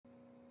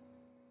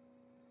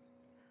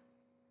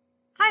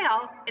Hi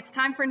all, it's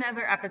time for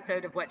another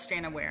episode of What's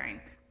Jana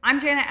Wearing? I'm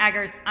Jana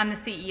Eggers, I'm the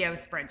CEO of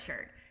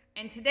Spreadshirt,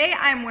 and today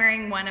I'm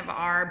wearing one of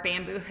our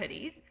bamboo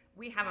hoodies.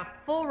 We have a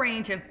full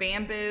range of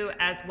bamboo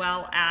as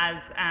well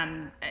as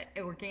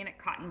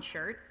organic cotton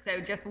shirts, so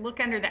just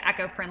look under the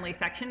eco-friendly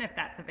section if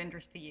that's of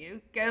interest to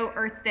you. Go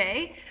Earth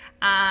Day.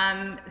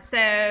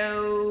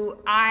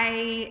 So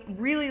I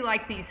really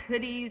like these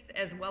hoodies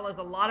as well as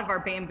a lot of our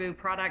bamboo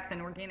products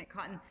and organic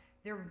cotton.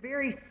 They're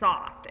very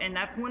soft, and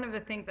that's one of the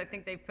things I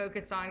think they've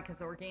focused on because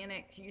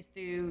organics used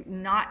to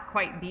not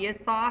quite be as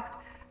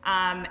soft.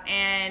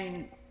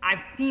 And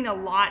I've seen a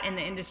lot in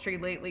the industry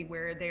lately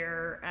where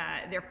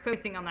they're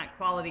focusing on that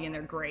quality, and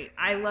they're great.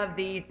 I love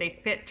these; they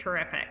fit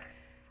terrific.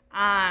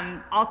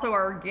 Also,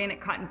 our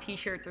organic cotton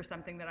T-shirts are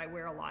something that I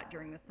wear a lot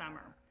during the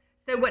summer.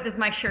 So what does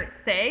my shirt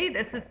say?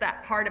 This is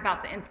that part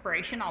about the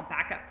inspiration. I'll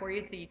back up for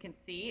you so you can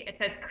see. It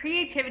says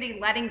creativity,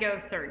 letting go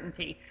of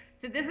certainty.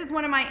 So this is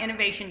one of my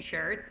innovation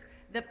shirts.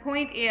 The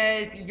point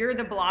is you're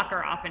the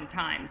blocker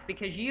oftentimes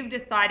because you've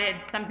decided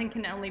something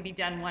can only be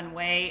done one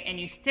way and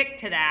you stick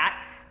to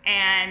that,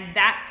 and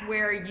that's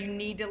where you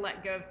need to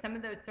let go of some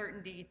of those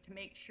certainties to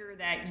make sure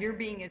that you're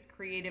being as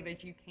creative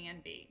as you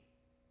can be.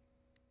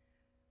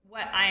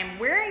 What I am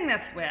wearing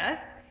this with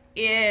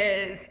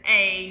is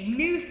a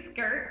new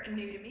skirt,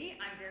 new to me.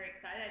 I'm very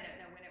excited. I don't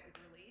know when it was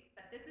released,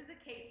 but this is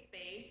a Kate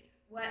Spade.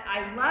 What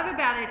I love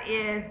about it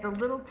is the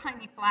little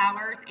tiny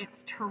flowers. It's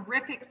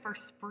terrific for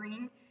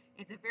spring.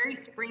 It's a very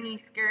springy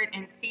skirt,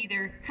 and see,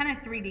 they're kind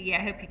of 3D.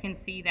 I hope you can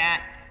see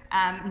that.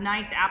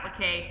 Nice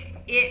applique.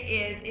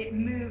 It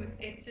moves.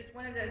 It's just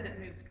one of those that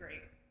moves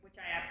great, which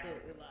I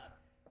absolutely love.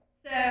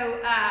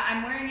 So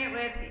I'm wearing it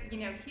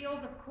with, heels,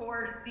 of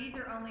course. These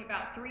are only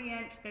about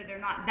 3-inch, so they're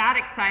not that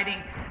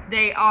exciting.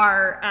 They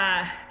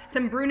are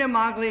some Bruno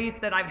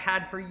Maglis that I've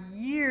had for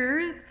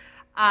years,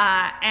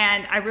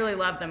 and I really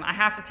love them. I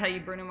have to tell you,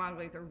 Bruno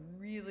Maglis are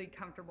really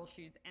comfortable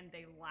shoes, and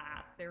they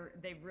last.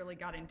 They've really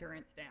got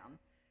endurance down.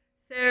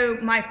 So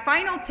my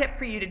final tip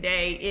for you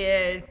today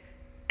is,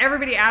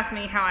 everybody asks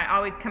me how I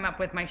always come up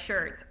with my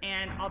shirts,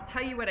 and I'll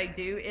tell you what I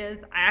do is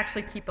I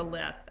actually keep a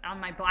list. On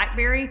my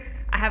Blackberry,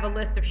 I have a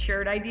list of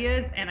shirt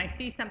ideas, and I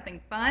see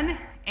something fun,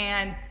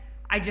 and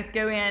I just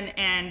go in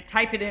and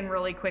type it in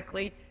really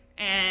quickly,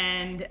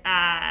 and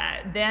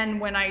then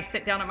when I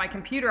sit down at my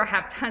computer, I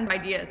have tons of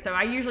ideas. So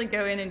I usually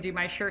go in and do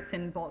my shirts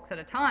in bulks at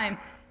a time,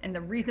 and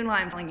the reason why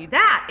I'm telling you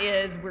that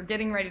is we're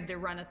getting ready to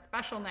run a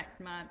special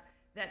next month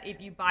that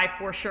if you buy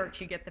 4 shirts,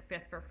 you get the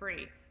 5th for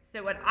free.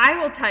 So what I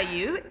will tell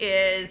you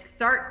is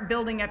start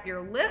building up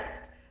your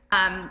list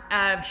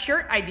of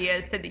shirt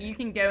ideas so that you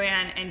can go in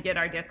and get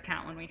our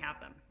discount when we have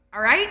them.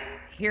 All right?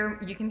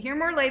 You can hear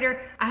more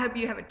later. I hope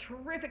you have a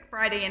terrific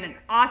Friday and an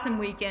awesome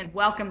weekend.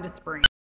 Welcome to spring.